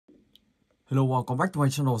Hello, welcome back to my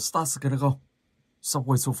channel, Start Go.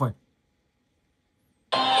 Subway Sofa.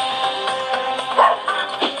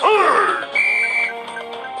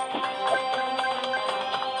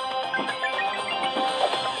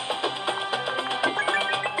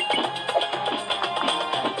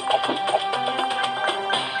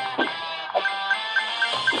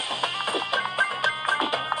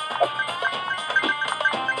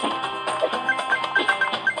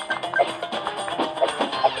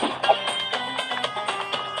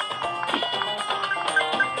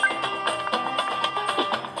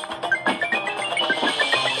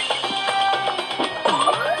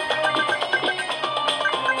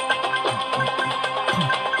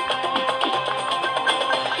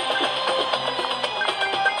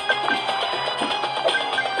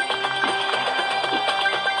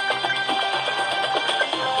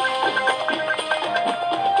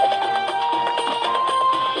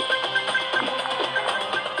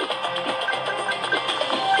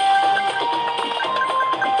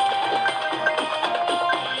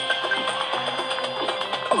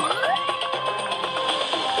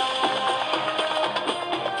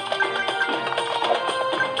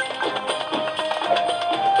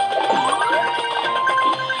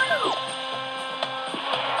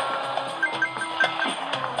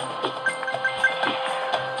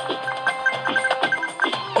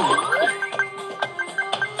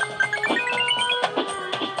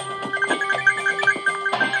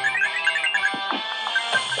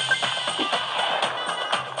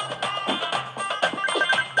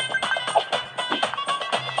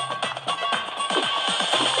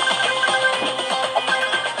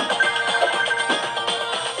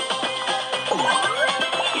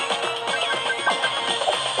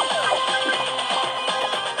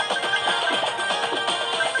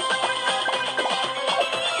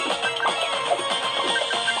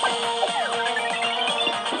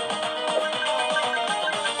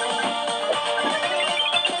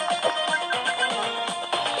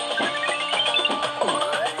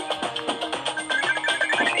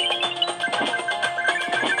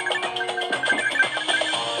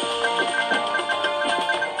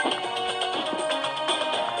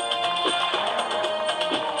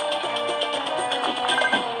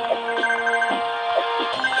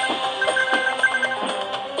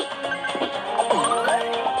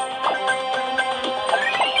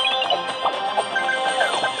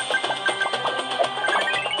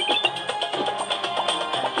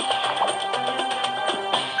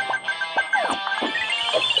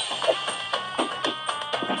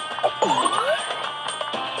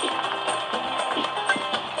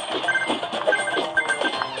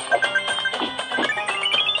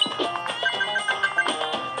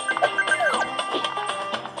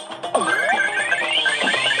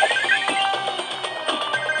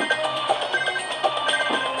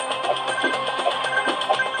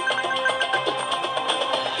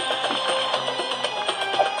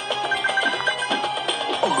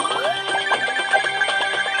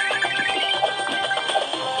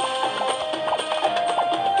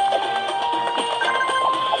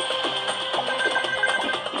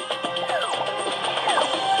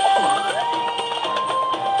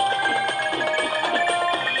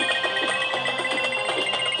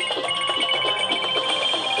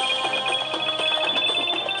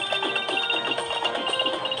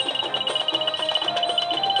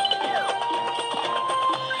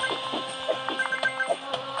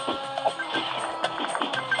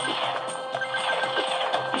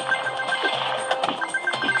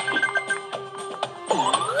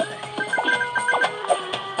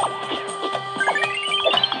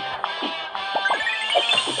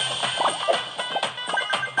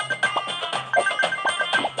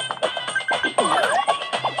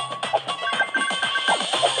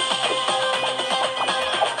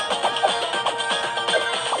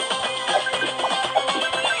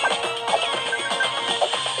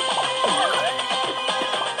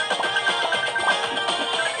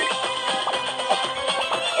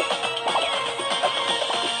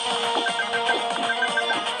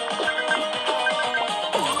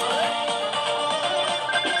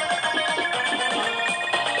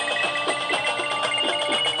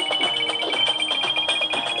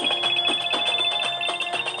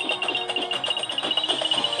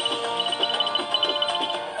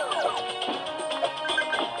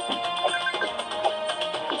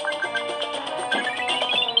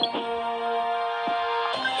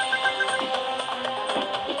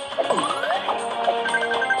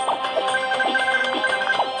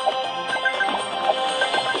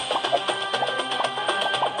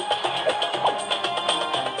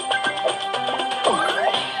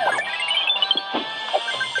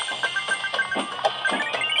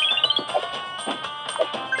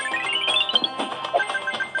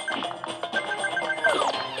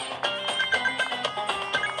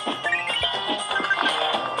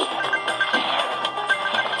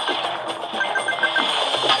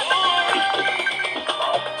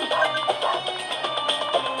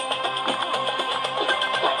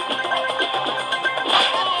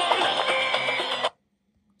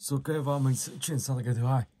 所以計劃每次全殺嘅條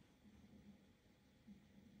閪。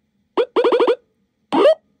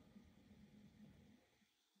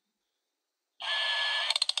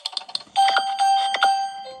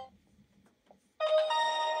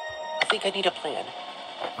I think I need a plan.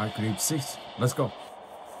 I grip 6. Let's go.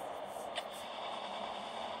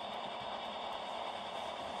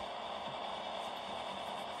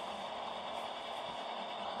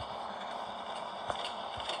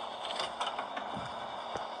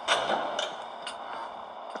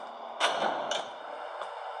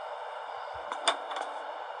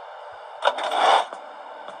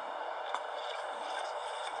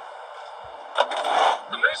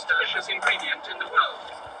 The most delicious ingredient in the world.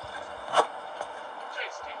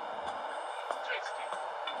 Tasty. Tasty.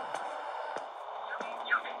 Yummy,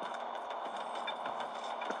 yummy.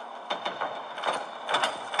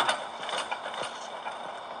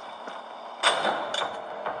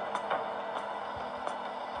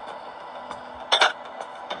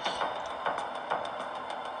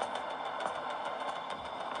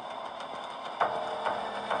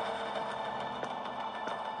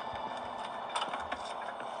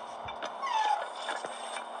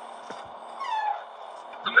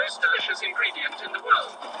 The most delicious ingredient in the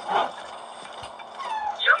world.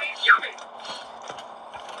 Yummy, yummy.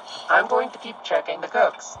 I'm going to keep checking the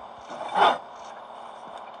cooks.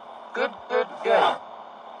 Good, good, good.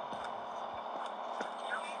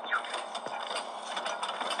 Yummy, yummy.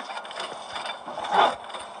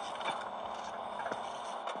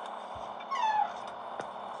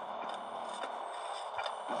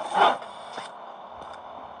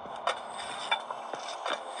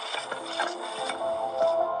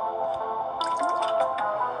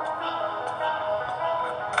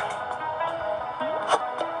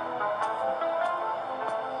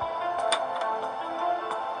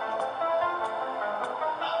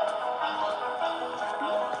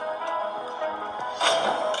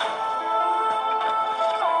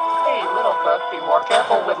 Hey, little cook, be more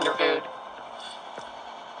careful with your food.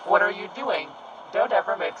 What are you doing? Don't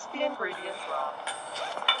ever mix the ingredients wrong.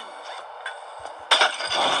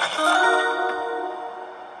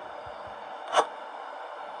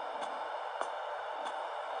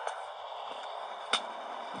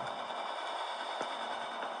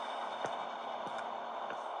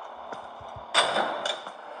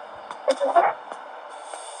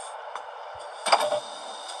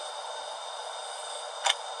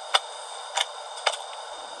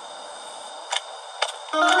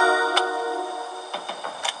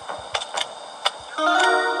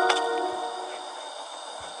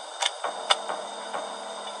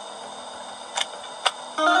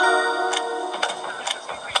 Delicious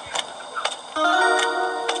ingredient in the world.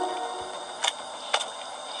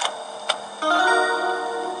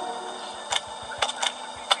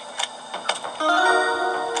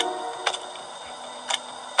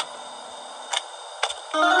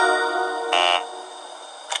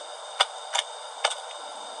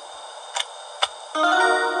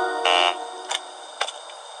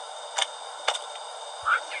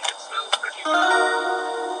 I think it smells pretty good.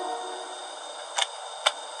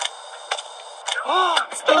 Oh,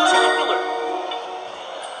 spectacular!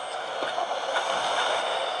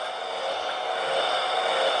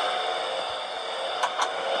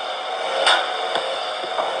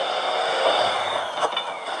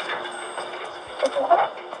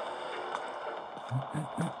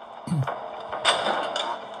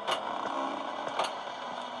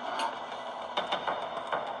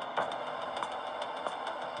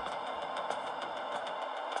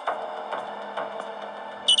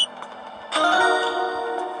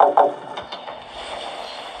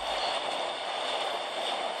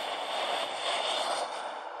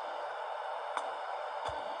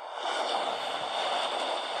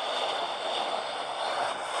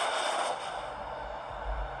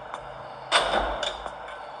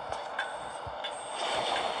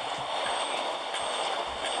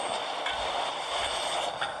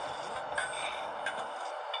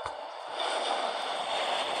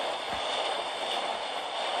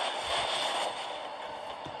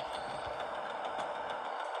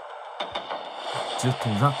 Chiếc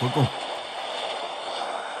thùng rác cuối cùng.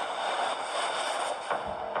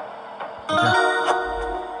 Ok.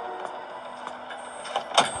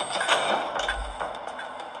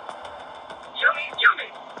 Yummy, yummy.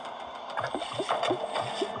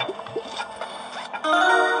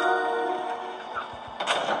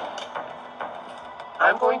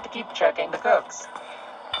 I'm going to keep checking the cooks.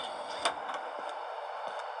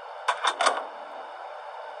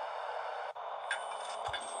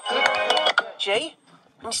 Good, good, good. Jay,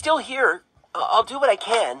 I'm still here. I'll do what I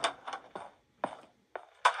can.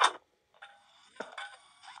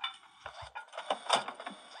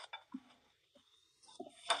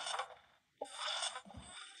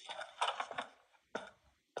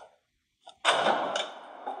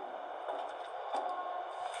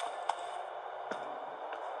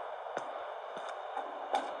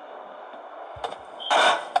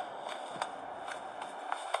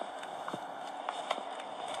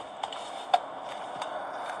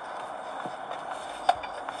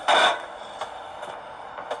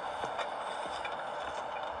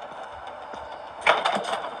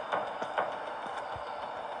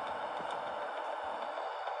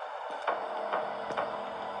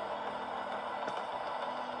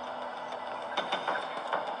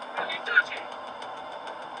 Really dirty.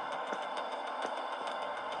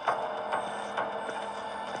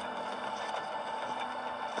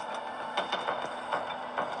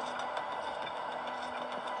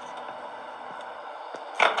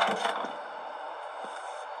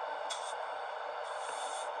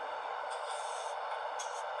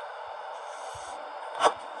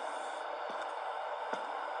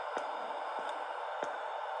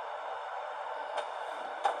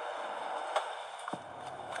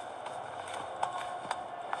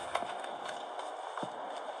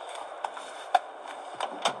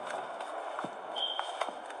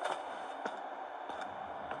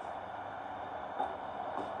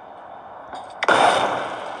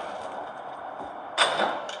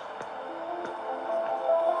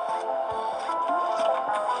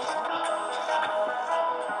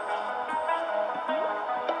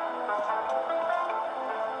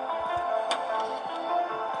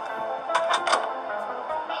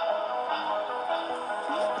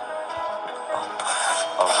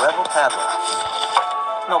 A rebel padlock.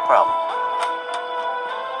 No problem.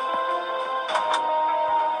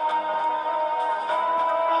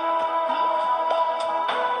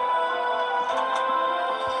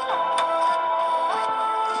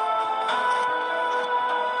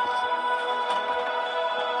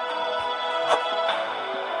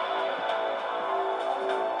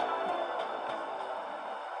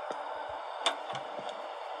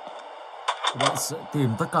 Các bạn sẽ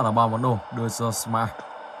tìm tất cả là 3 món đồ đưa cho Smile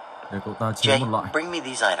để cậu ta chế Jay, một loại. bring me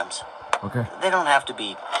these items. Ok. They don't have to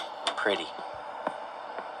be pretty.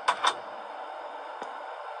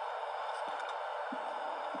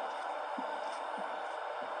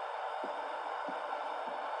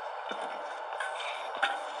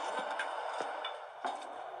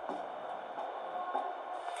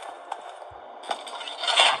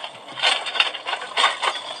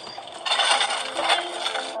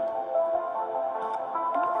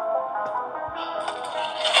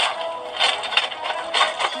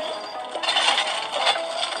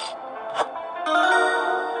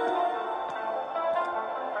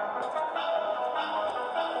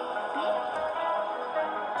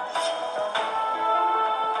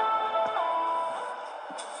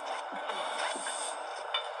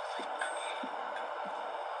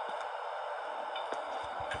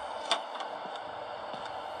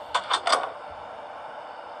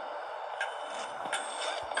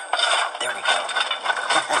 There we go.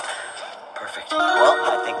 Perfect. Well,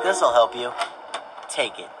 I think this'll help you.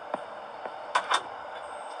 Take it.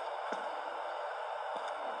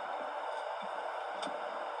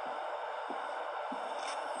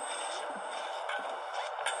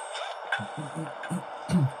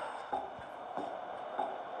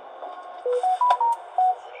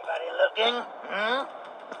 Anybody looking? Hmm?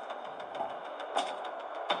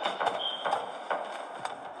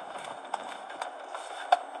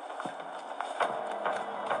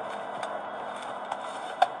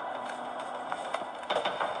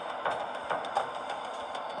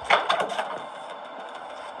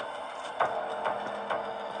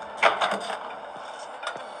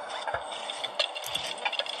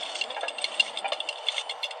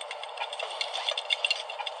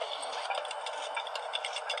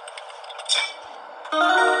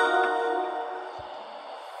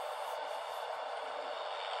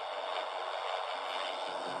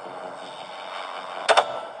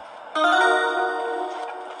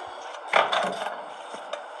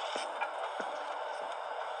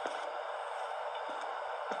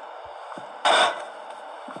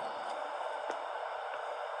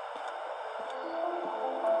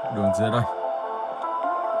 Đường dưới đây.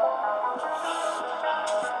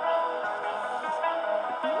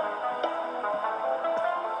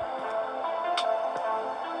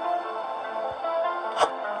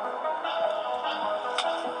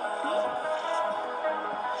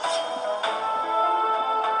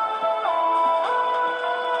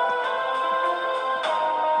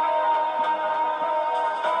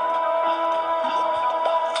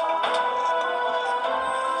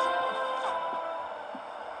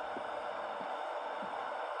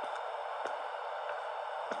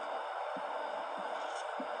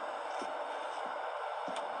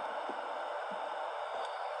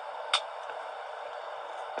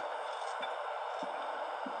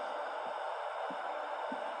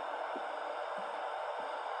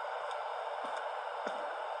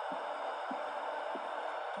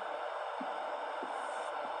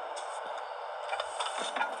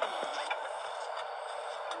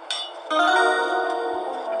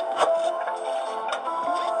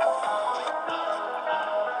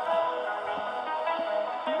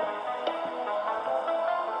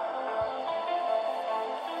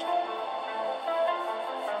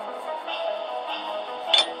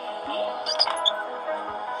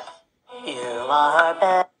 our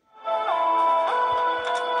bed.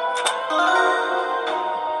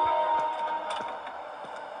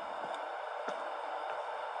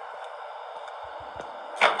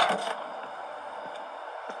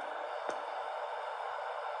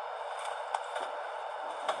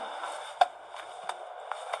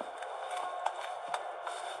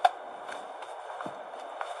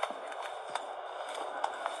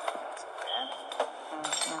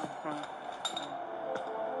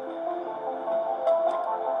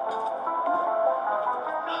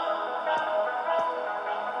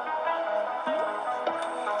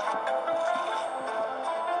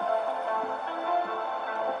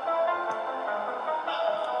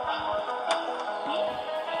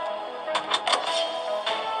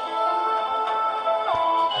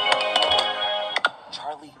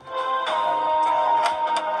 Charlie,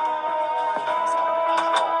 things under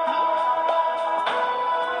control.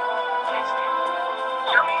 Tasty.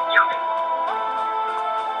 Yummy, yummy.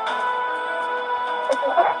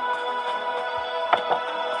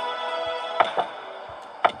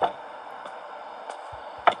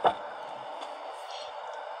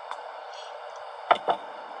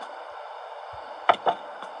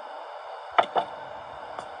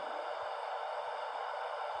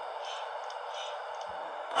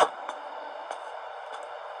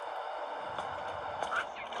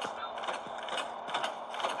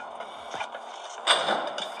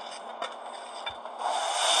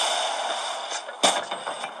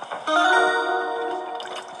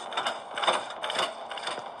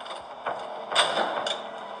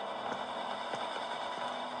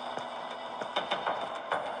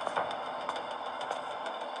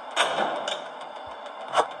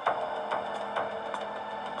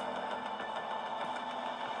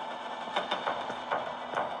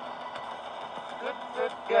 Good,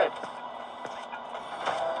 good, good.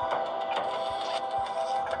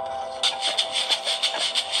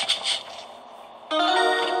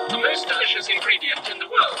 The most delicious ingredient in the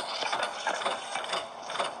world.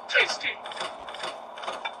 Tasty.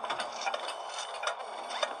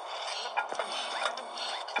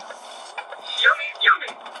 Yummy,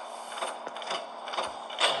 yummy.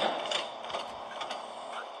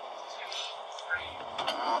 1, 2, 3.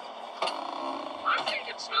 I think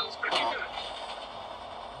it smells pretty good.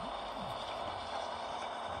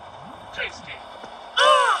 Tasty.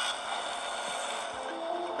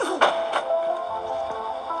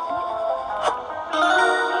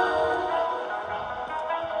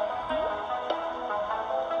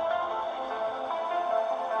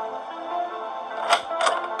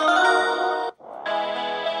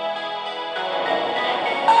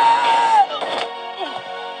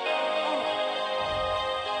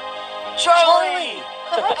 Charlie!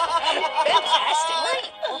 Fantastic!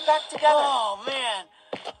 We're back together. Oh, man.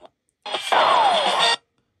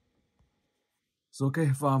 Rồi ok,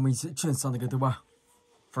 và mình sẽ chuyển sang cái thứ ba.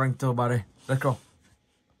 Prankster 3D. Let's go.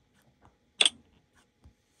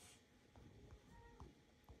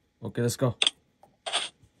 Ok, let's go.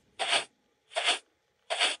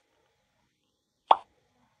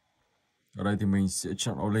 Ở đây thì mình sẽ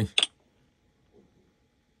chọn Oli.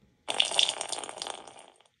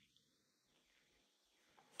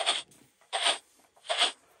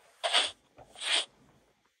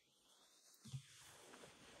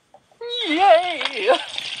 Yay!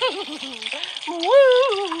 Woo!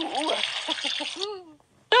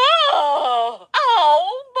 Oh! Ow!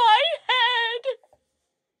 My head!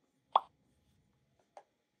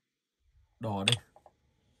 Đỏ đi.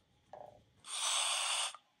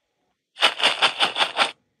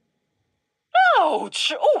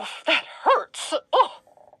 Ouch! Oh, that hurts! Oh!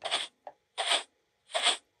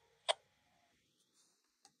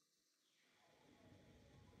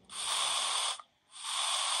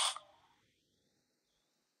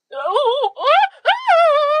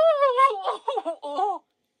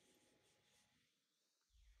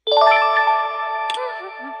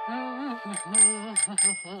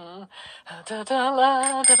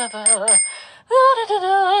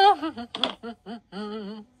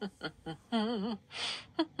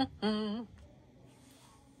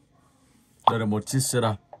 Đây là một chiếc xe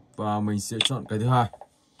đạp và mình sẽ chọn cái thứ hai.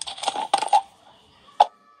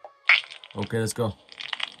 Ok, let's go.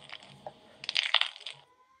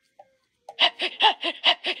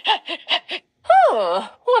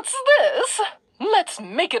 What's this? Let's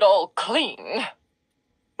make it all clean.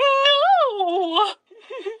 No!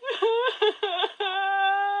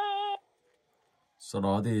 Sau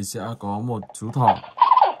đó thì sẽ có một chú thỏ.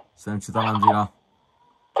 Xem chú ta làm gì nào.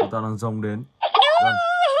 Chú ta đang rông đến. Vâng.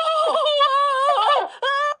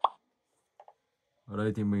 Ở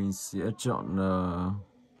đây thì mình sẽ chọn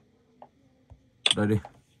đây đi.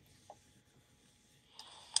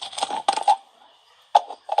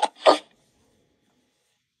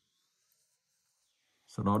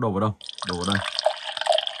 Sau đó đổ vào đâu? Đổ vào đây.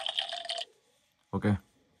 Ok.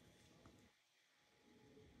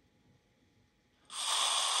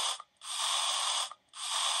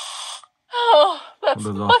 Oh, that's Không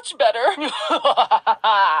được rồi. much better.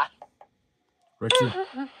 Rexy.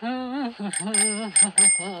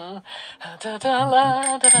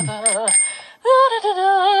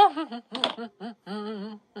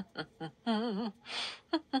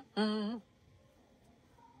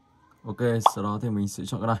 Ok, sau đó thì mình sẽ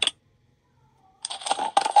chọn cái này.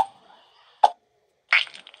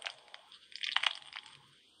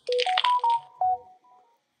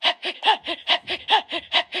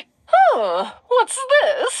 What's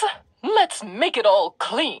this? Let's make it all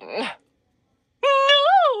clean. No!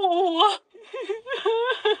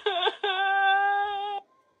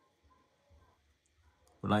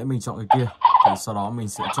 Vừa nãy mình chọn cái kia, thì sau đó mình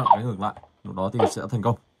sẽ chọn cái ngược lại, lúc đó thì sẽ thành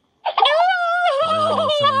công. Đây là một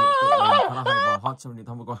trong những tựa game khá là hay và hot trong những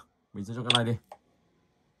tháng vừa qua. Mình sẽ chọn cái này đi.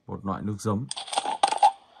 Một loại nước giấm.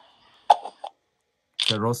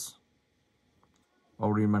 Keros.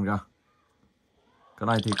 Orin Manga. Cái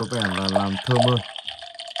này thì có vẻ là làm thơm hơn.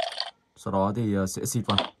 Sau đó thì sẽ xịt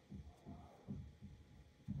vào.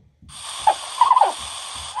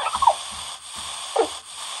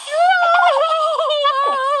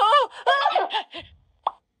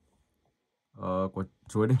 Quả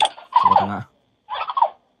chuối đi, cho vào thằng ạ.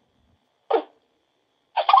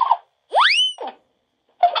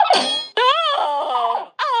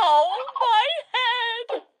 Ow, my head!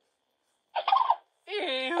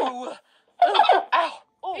 Ew. Ow.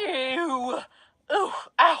 Ew.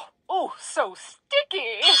 Ow. Oh, so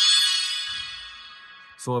sticky.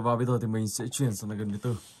 Rồi và bây giờ thì mình sẽ chuyển sang gần thứ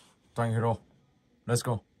tư. Tank Hero. Let's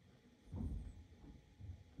go.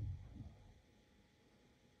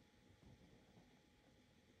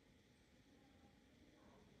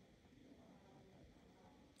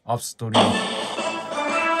 Off Studio.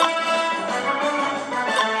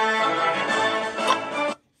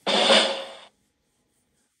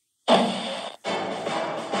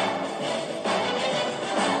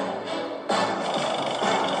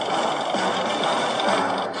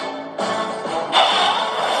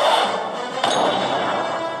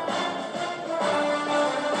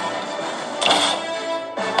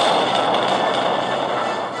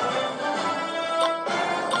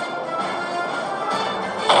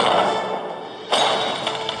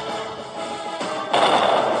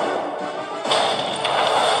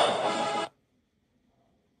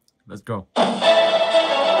 Let's go.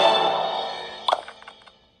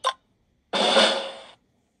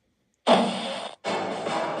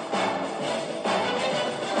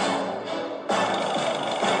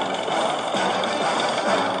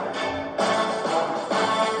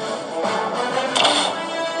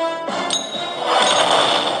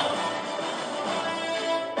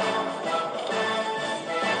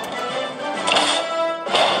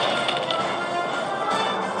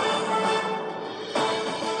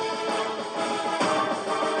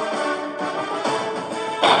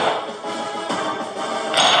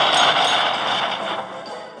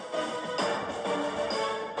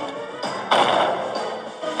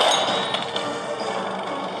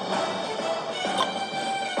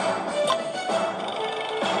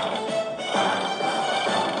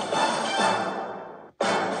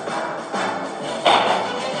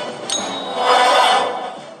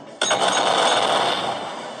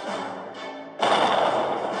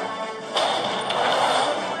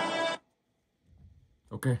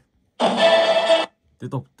 Ok. Tiếp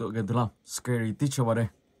tục tựa game thứ 5, Scary Teacher vào đây.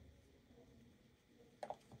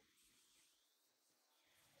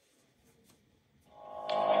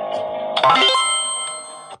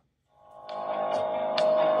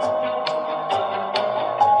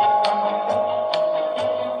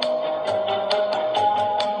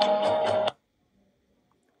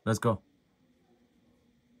 Let's go.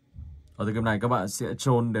 Ở tựa game này các bạn sẽ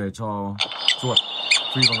chôn để cho chuột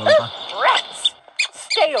phi vào người ta. Rats!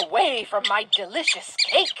 Stay away from my delicious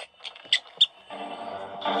cake.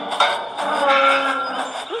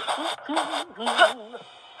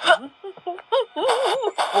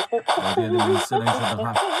 Đầu tiên thì mình sẽ lên trên tầng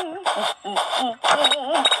 2.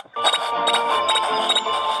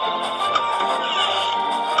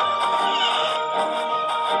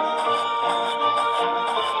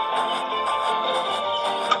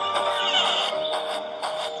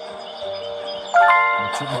 Một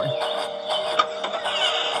chút bẫy.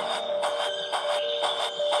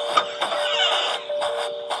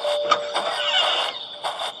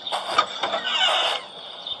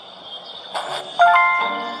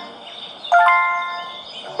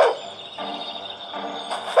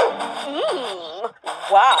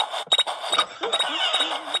 Wow.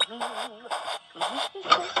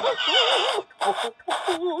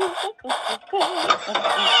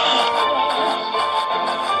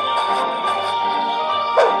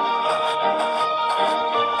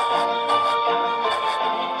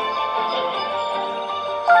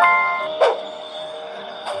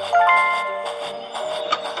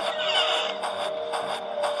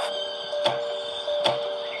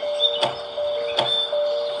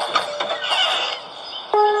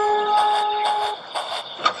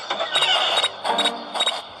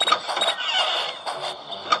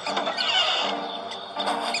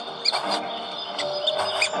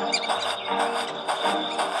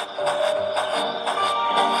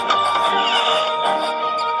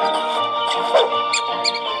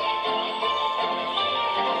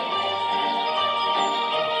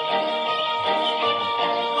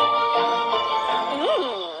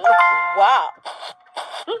 Wow.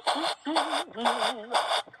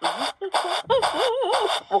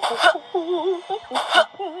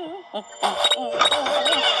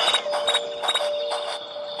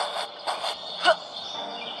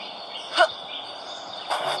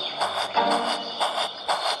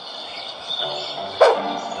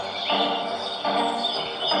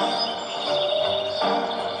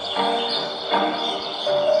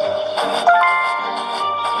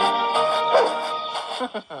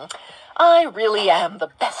 I really am the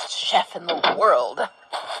best chef in the world.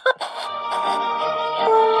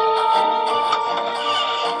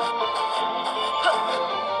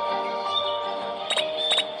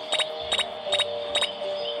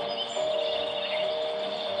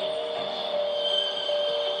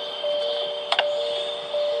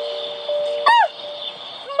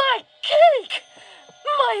 My cake!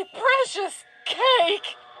 My precious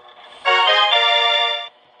cake!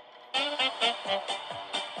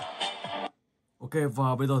 Ok,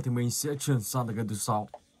 và bây giờ thì mình sẽ chuyển sang tới game thứ 6.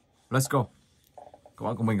 Let's go. Các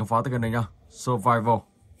bạn cùng mình khám phá tới game này nha. Survival.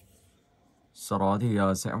 Sau đó thì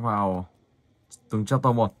sẽ vào từng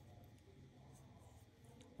chapter 1.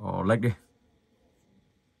 Lệch đi.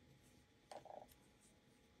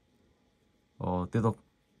 Tiếp tục.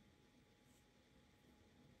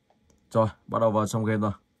 Rồi, bắt đầu vào trong game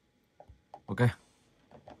rồi. Ok.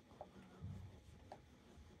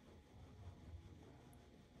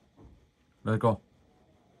 Let's go.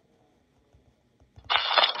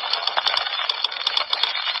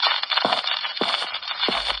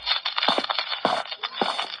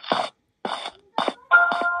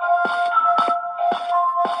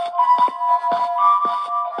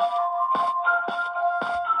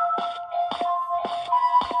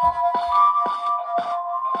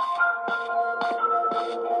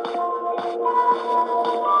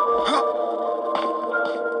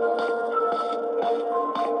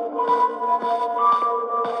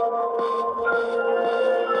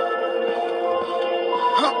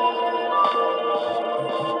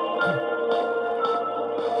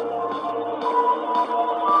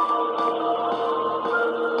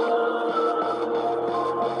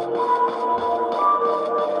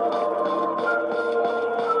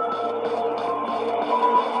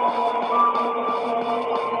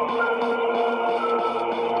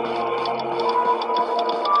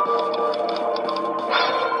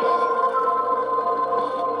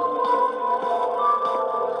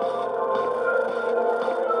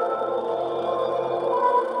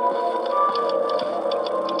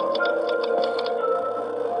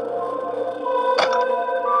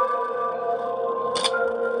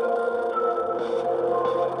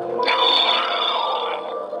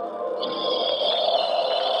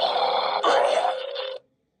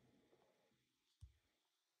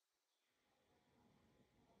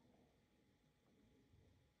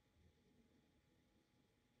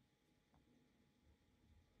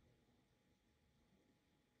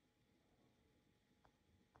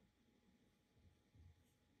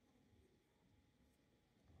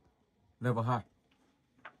 Level 2.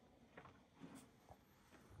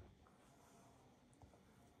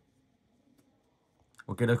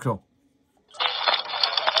 Ok, let's go.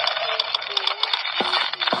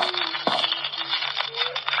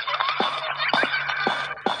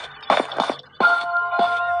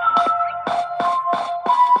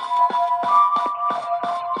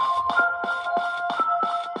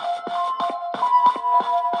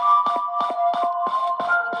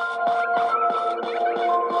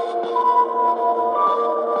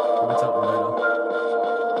 Không biết chọn ở đây đâu.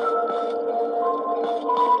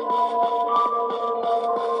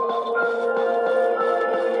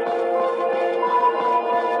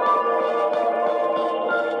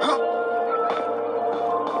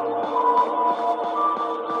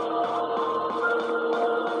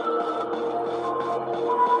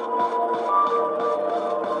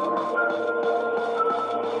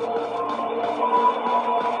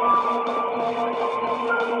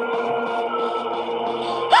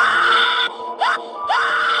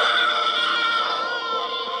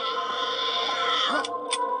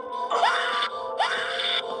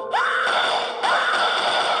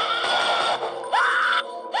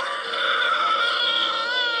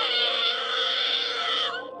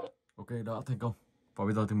 thành công. Và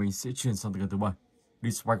bây giờ thì mình sẽ chuyển sang tựa game thứ 7.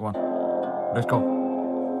 Đi strike one. Let's go.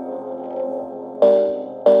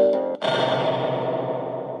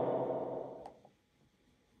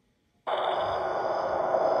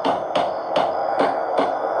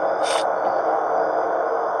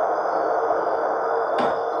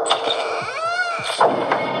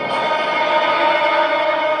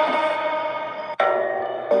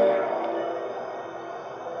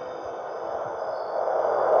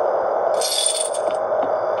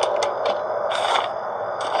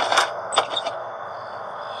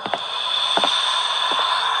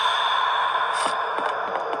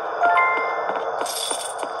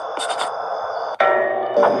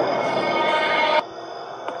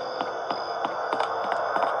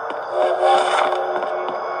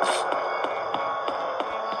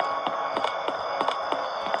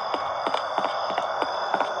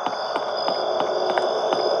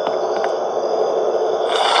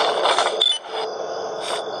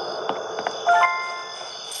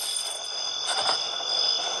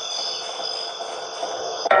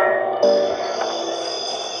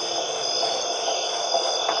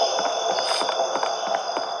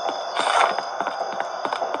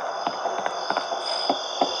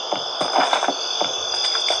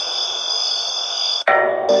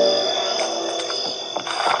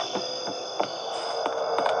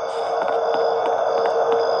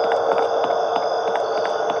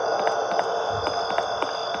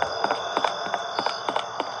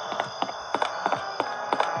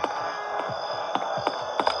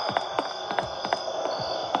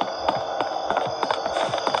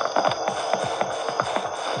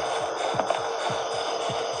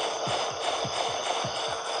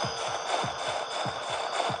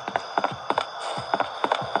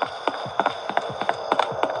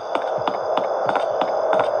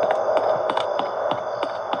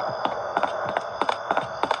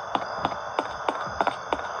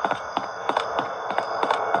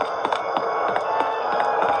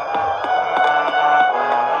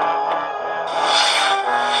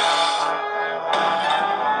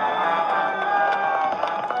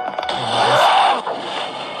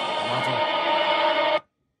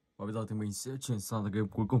 Và bây giờ thì mình sẽ chuyển sang tựa game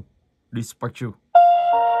cuối cùng. Đi strike two.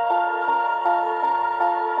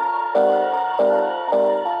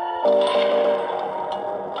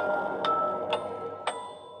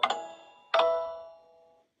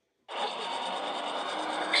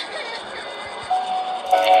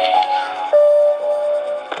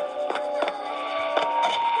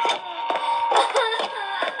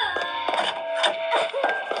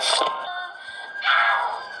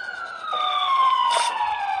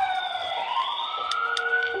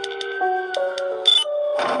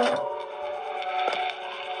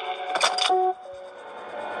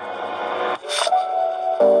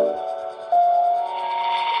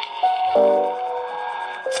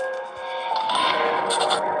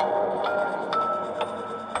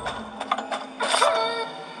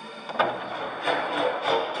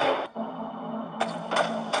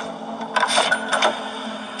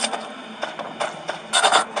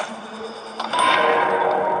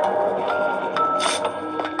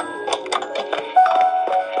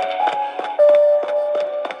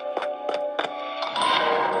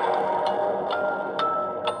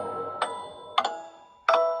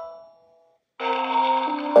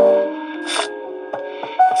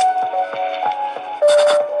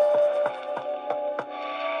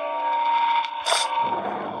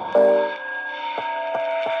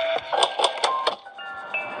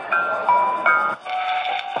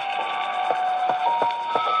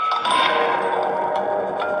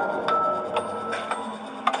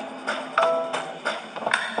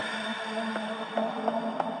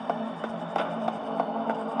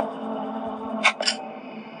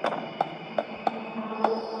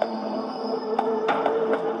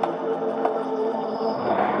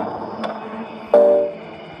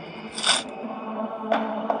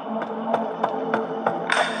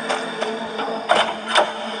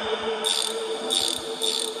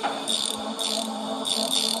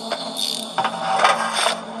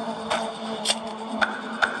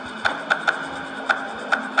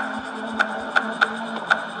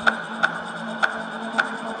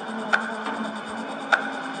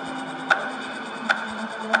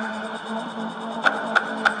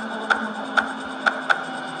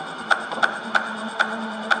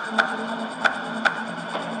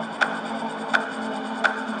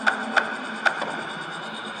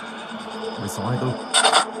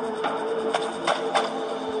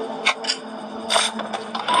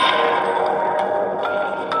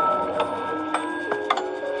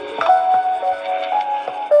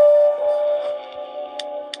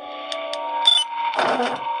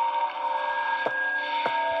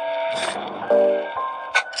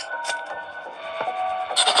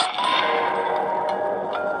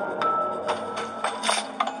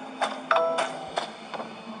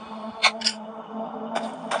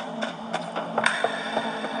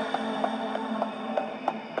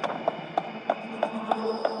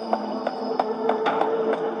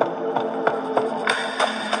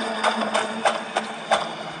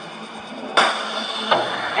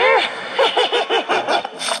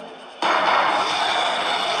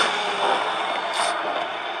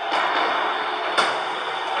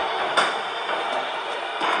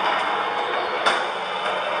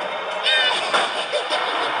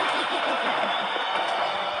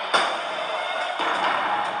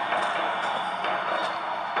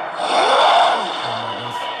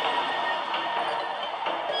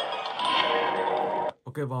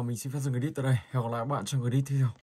 Ok, và mình xin phép dừng clip tại đây. Hẹn gặp lại các bạn trong clip tiếp theo.